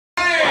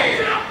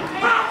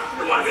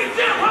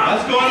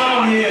What's going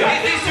on here?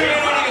 These two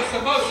are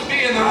supposed to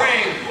be in the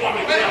ring.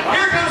 But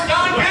here comes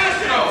Don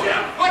Castro.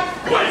 What's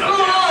going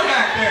on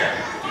back there?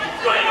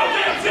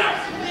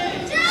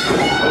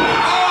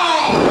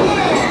 Oh,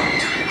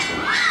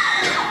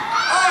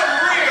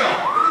 unreal.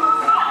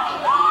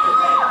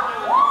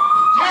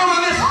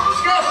 Gentlemen, this is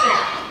disgusting.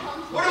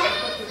 What are we...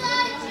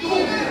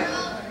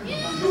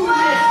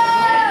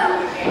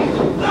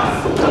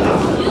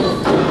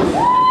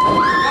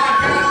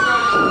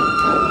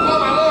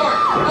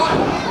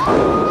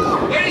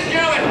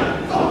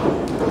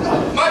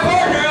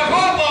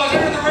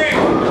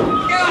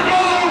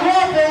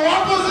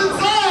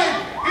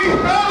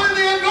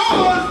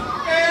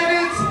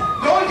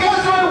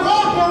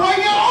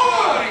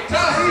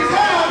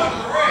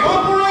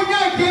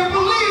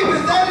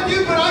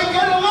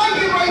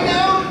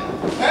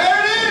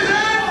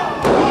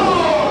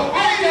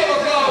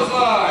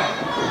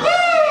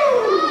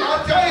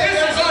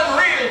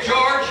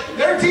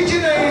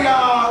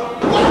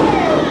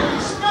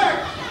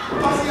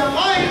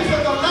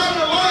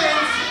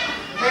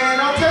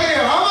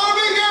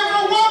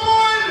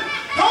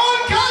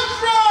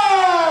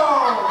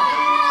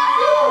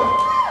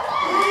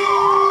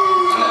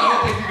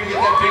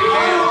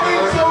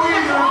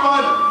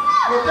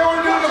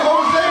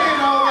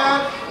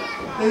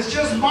 It's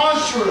just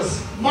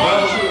monstrous.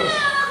 Monstrous.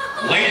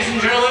 Well, ladies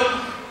and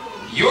gentlemen,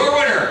 your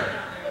winner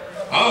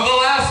of the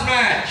last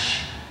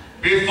match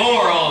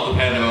before all of the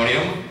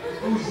pandemonium,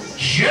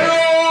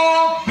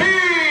 General B!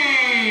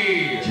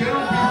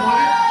 General B won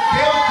it.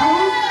 Dale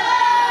Cool.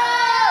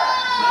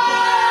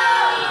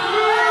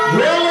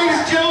 Well, ladies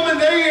and gentlemen,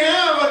 there you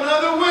have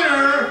another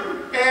winner.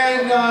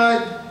 And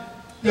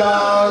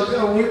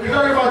we're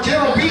talking about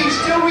General B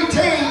still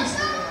retains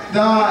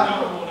the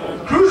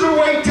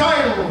Cruiserweight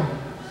title.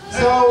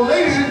 So,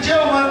 ladies and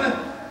gentlemen,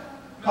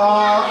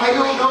 I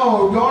don't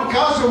know. Don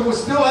Castro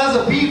still has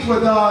a beef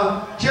with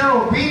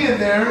General B in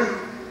there,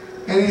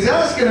 and he's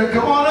asking him,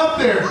 come on up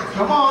there,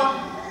 come on.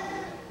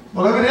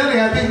 Well, evidently,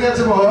 I think that's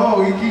about,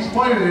 oh, he keeps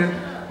pointing it.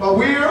 But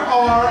we are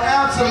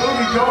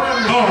absolutely going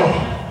understand.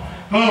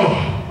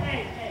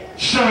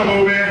 Shut up,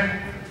 old man.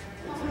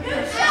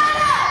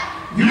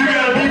 You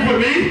got a beef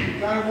with me? You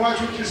gotta watch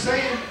what you're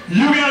saying.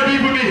 You got a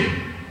beef with me.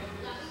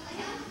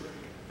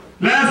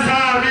 Last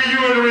time me and you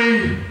were in the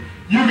ring,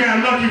 you got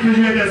lucky because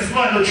you had that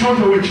slut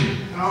LaTrumpa with you.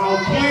 Oh,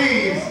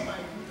 please.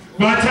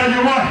 But I tell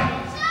you what,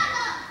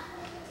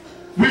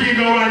 we can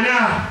go right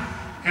now,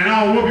 and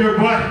I'll whoop your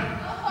butt.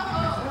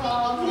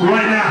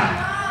 Right now.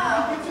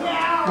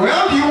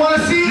 Well, do you want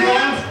to see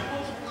that?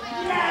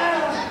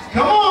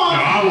 Come on.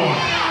 No, I won't.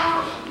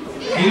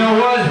 You know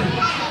what?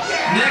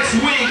 Next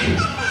week,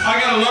 I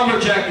got a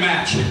lumberjack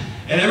match.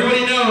 And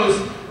everybody knows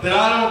that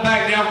I don't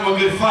back down from a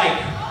good fight.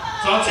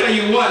 So I'll tell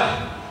you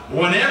what.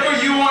 Whenever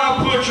you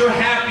want to put your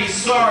happy,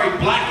 sorry,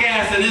 black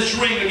ass in this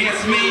ring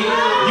against me,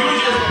 you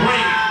just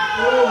bring it.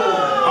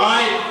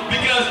 Alright?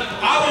 Because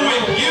I will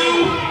whip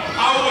you,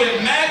 I will whip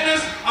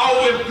Magnus, I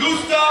will whip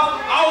Gustav,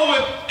 I will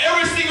whip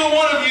every single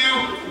one of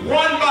you,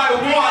 one by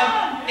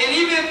one. And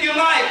even if you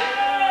like,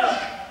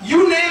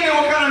 you name it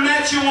what kind of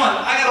match you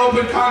want. I got an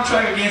open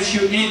contract against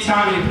you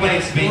anytime, any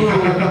place, me.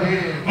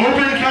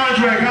 Open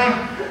contract,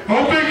 huh?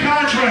 Open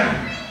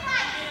contract.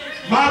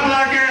 My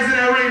black ass in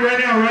that ring right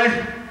now,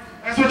 right?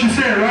 That's what you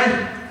said,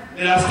 right?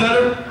 Did I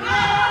stutter?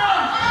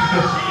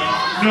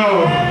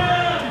 No,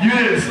 you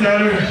didn't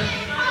stutter,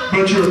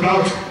 but you're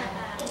about to.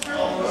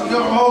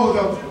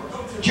 No,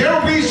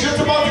 General B's just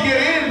about to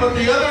get in, but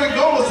the other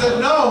Angola said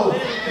no.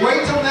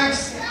 Wait till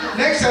next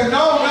time.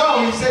 No.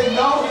 He said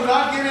no, do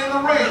not get in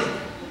the ring.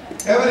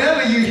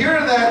 Evidently, you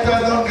hear that,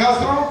 Don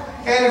Castro.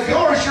 And of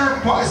course,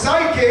 your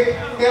sidekick,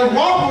 and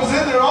Wamp was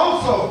in there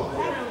also.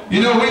 You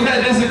know, we've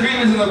had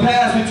disagreements in the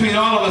past between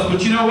all of us,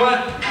 but you know what?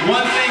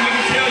 One thing we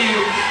can tell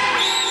you,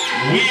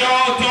 we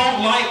all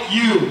don't like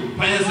you,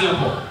 plain and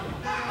simple.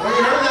 Well,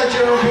 you heard that,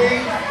 General B.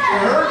 You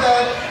heard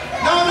that.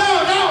 No.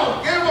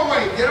 Get him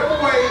away.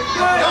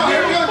 No,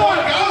 here we go,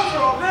 Don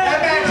Castro. That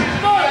match is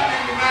fun.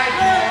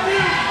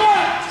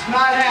 It's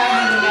not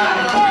happening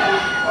tonight.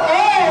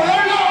 Oh,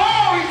 there you go.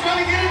 Oh, he's trying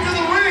to get into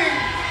the ring.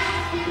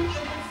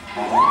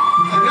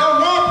 And now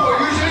Wamp,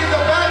 usually in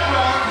the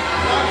background,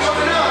 not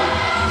coming up.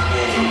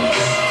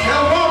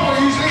 Now Wamp,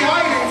 usually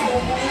hiding.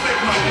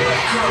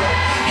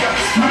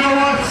 You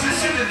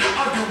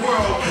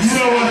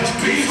know what?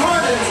 He's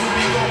running.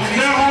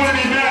 They're holding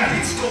me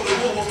back.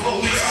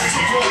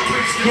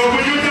 But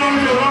when you're done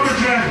with the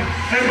lumberjack,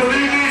 and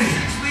believe me,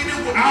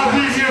 I'll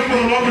be here for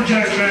the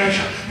lumberjack match.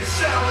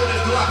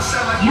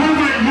 You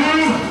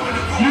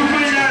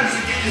bring that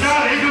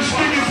non-English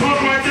speaking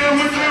punk right there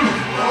with you.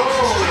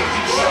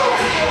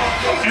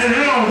 And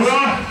hell,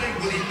 bro,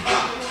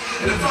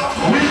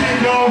 we can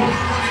go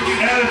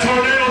at a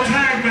tornado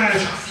tag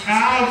match. I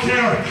don't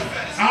care.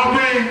 I'll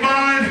bring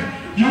mine,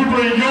 you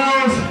bring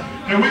yours,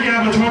 and we can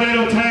have a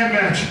tornado tag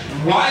match.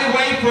 Why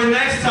wait for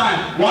next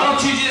time? Why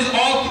don't you just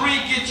all three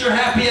get your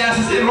happy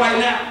asses in right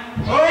now?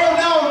 Oh,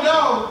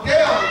 no.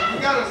 Dale, you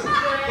gotta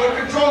put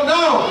control.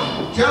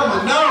 No.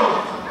 Gentlemen,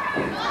 no.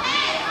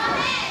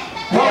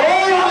 Well,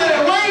 wait a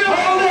minute.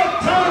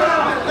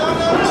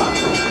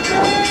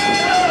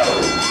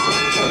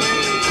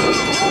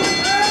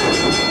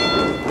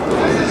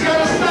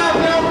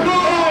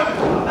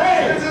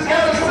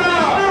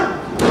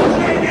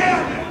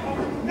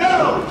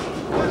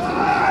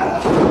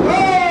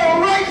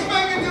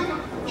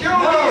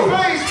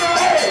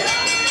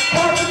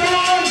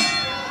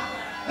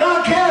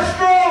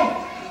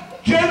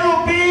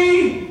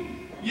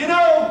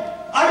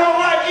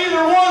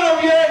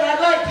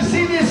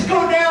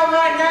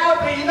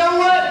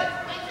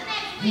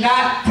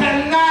 Not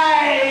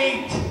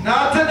tonight.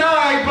 Not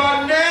tonight,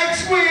 but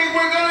next week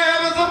we're going to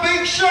have us a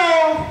big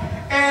show.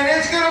 And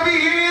it's going to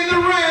be here in the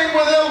ring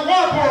with El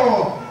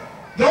Guapo,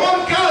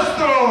 Don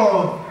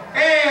Castro,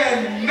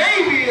 and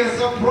maybe a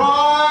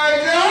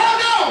surprise. Oh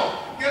no!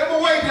 Get him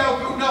away,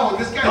 Delco. No,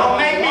 this guy.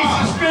 Don't make me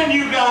suspend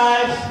you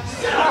guys.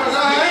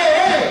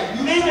 Hey!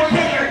 You need to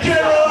pick your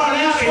general on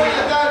out here.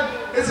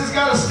 This has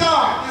got to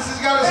stop. This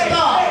has got to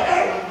stop.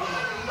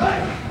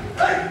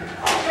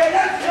 Okay,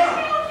 that's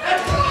it.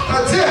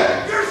 That's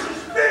it. You're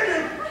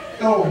suspended.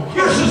 No.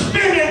 You're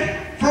suspended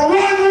for 1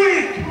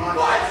 week.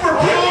 What? For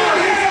putting your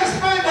hands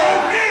suspended.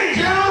 on me.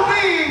 General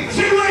B.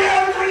 See what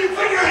happens when you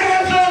put your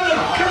hands on the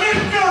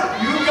commissioner?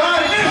 You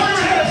got it. Touch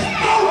him.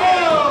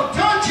 Oh,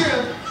 touch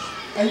him.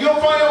 And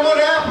you'll find out what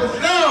happens.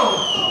 No,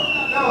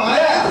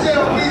 that's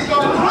General B's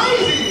going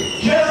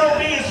crazy. General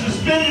B is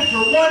suspended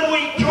for 1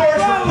 week,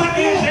 George, for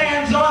putting his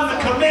hands on the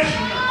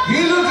commissioner.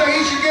 He looks like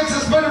he should get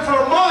suspended for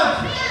a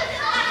month.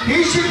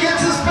 He should get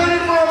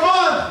suspended for a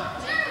month.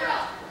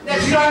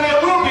 Next time it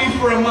will be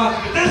for a month,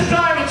 but this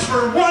time it's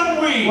for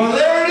 1 week. Well,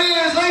 there it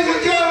is, ladies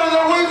and gentlemen.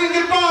 They're waving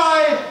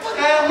goodbye.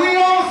 And we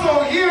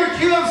also here at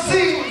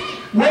QFC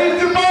wave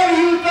goodbye to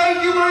you.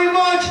 Thank you very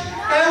much.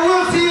 And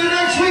we'll see you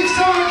next week,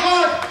 7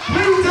 o'clock.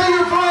 Please tell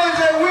your friends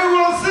and we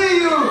will see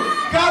you.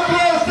 God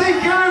bless. Take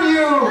care of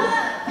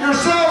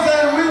yourselves,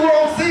 and we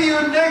will see you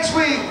next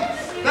week.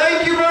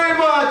 Thank you very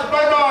much.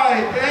 Bye-bye.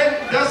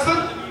 And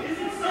Dustin?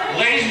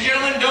 Ladies and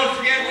gentlemen, don't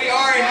forget we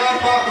are a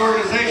non-profit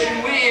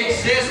organization. We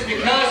exist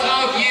because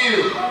of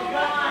you.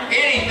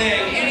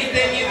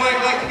 Anything you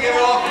might like to give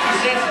it all,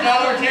 50 cents a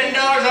dollar, $10,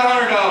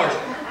 $100.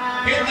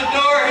 Hit the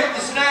door, hit the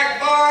snack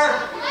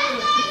bar.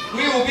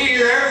 We will be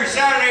here every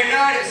Saturday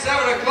night at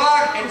 7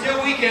 o'clock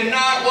until we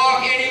cannot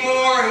walk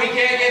anymore and we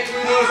can't get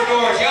through those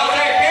doors. Y'all